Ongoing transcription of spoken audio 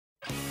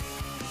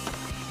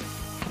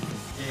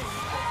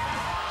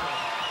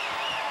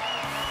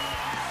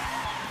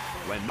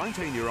When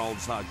 19-year-old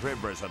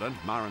Zagreb resident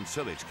Marin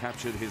Cilic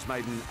captured his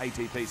maiden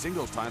ATP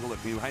singles title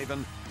at New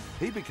Haven,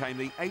 he became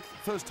the 8th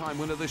first-time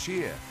winner this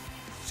year.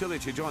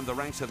 Cilic, who joined the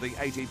ranks of the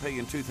ATP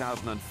in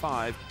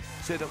 2005,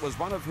 said it was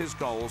one of his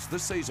goals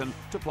this season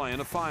to play in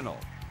a final.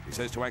 He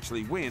says to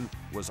actually win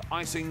was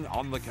icing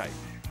on the cake.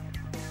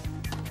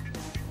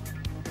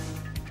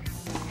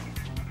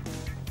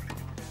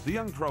 The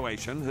young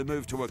Croatian, who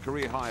moved to a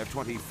career high of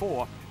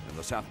 24 in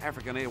the South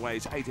African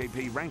Airways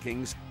ATP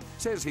rankings,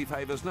 says he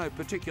favours no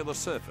particular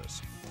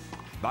surface,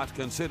 but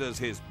considers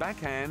his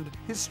backhand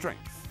his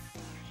strength.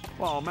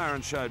 While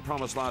Marin showed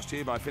promise last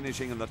year by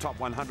finishing in the top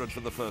 100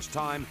 for the first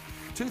time,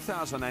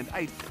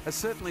 2008 has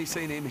certainly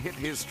seen him hit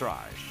his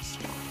strides.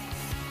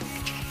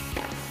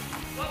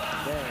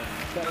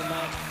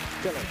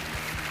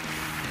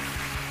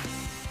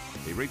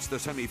 He reached the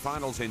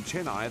semi-finals in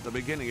Chennai at the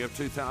beginning of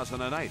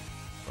 2008,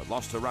 but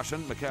lost to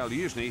Russian Mikhail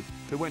Yuzhny,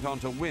 who went on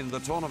to win the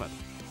tournament.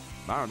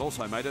 Marin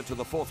also made it to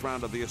the 4th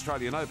round of the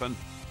Australian Open,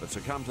 but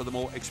succumbed to the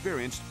more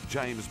experienced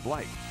James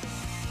Blake.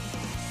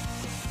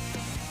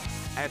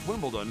 At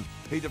Wimbledon,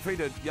 he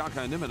defeated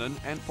Jarkko Nieminen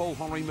and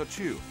Paul-Henri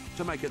Mathieu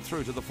to make it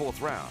through to the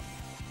 4th round,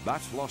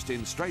 but lost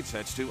in straight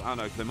sets to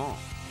Arnaud Clément.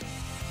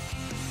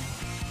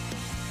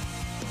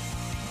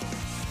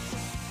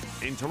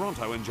 In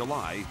Toronto in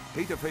July,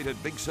 he defeated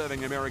big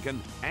serving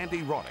American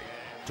Andy Roddick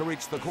to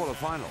reach the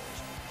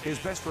quarterfinals, his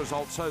best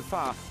result so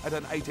far at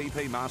an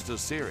ATP Masters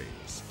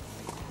Series.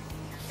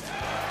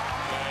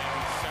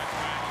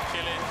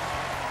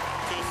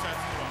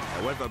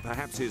 However,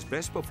 perhaps his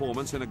best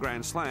performance in a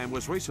Grand Slam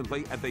was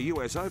recently at the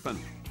US Open,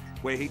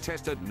 where he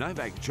tested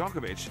Novak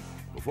Djokovic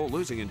before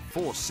losing in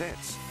 4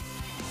 sets.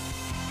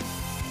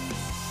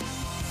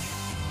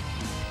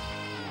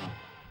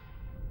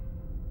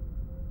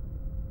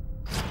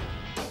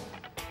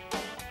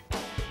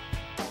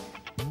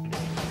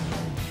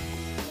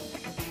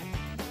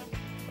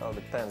 Well, it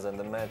depends on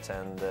the match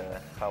and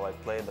how I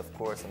played, of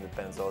course, and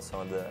depends also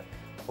on the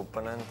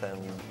opponent.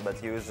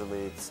 But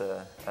usually it's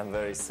I'm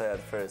very sad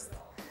first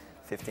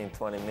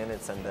 15-20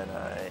 minutes, and then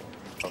I,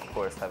 of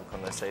course, have a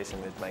conversation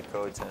with my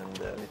coach, and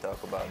we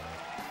talk about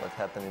what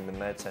happened in the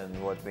match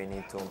and what we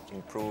need to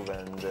improve.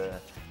 And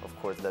of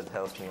course, that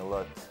helps me a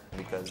lot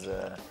because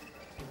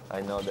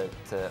I know that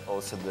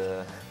also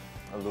the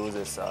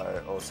losers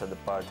are also the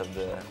part of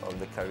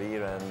the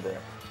career, and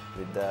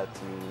with that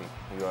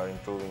you are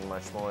improving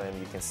much more, and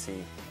you can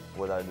see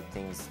what are the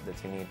things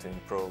that you need to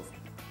improve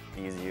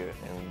easier,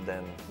 and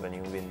then when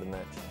you win the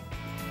match.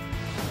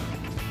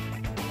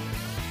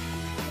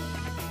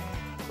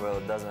 Well,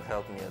 it doesn't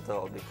help me at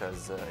all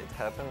because it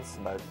happens,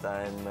 but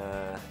I'm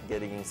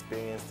getting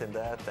experienced in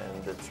that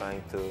and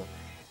trying to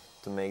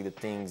make the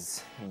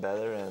things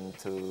better and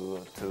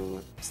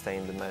to stay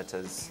in the match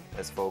as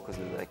focused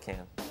as I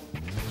can.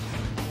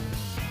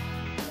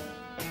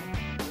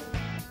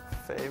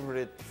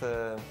 Favorite,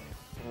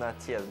 not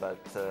yet,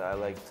 but I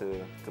like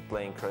to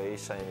play in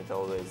Croatia, and it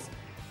always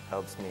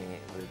helps me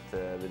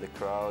with the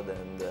crowd.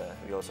 And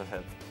we also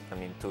have,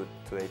 two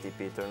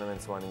ATP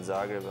tournaments, one in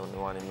Zagreb and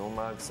one in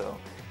Umag, so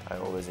I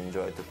always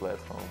enjoy to play at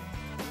home.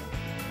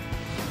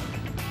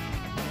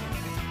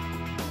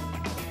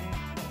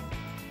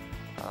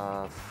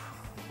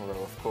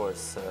 Well, of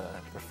course,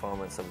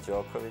 performance of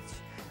Djokovic,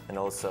 and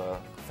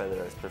also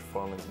Federer's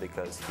performance,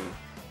 because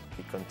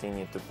he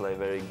continued to play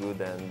very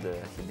good, and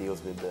he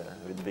deals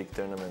with big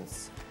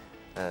tournaments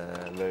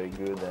very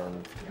good.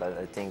 But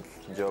I think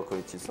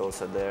Djokovic is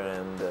also there,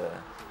 and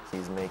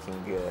he's making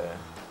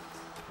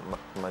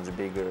much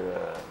bigger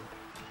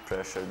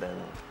pressure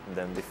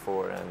than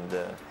before, and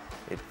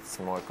it's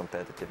more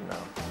competitive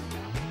now.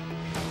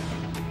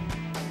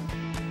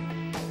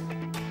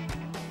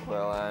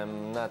 Well,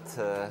 I'm not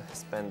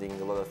spending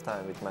a lot of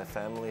time with my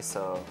family,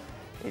 so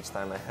each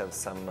time I have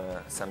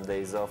some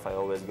days off, I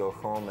always go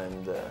home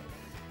and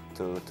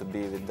to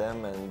be with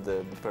them. And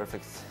the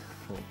perfect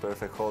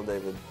holiday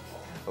would,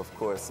 of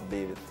course,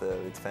 be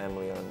with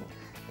family on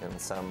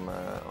some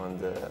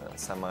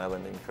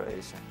island in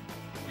Croatia.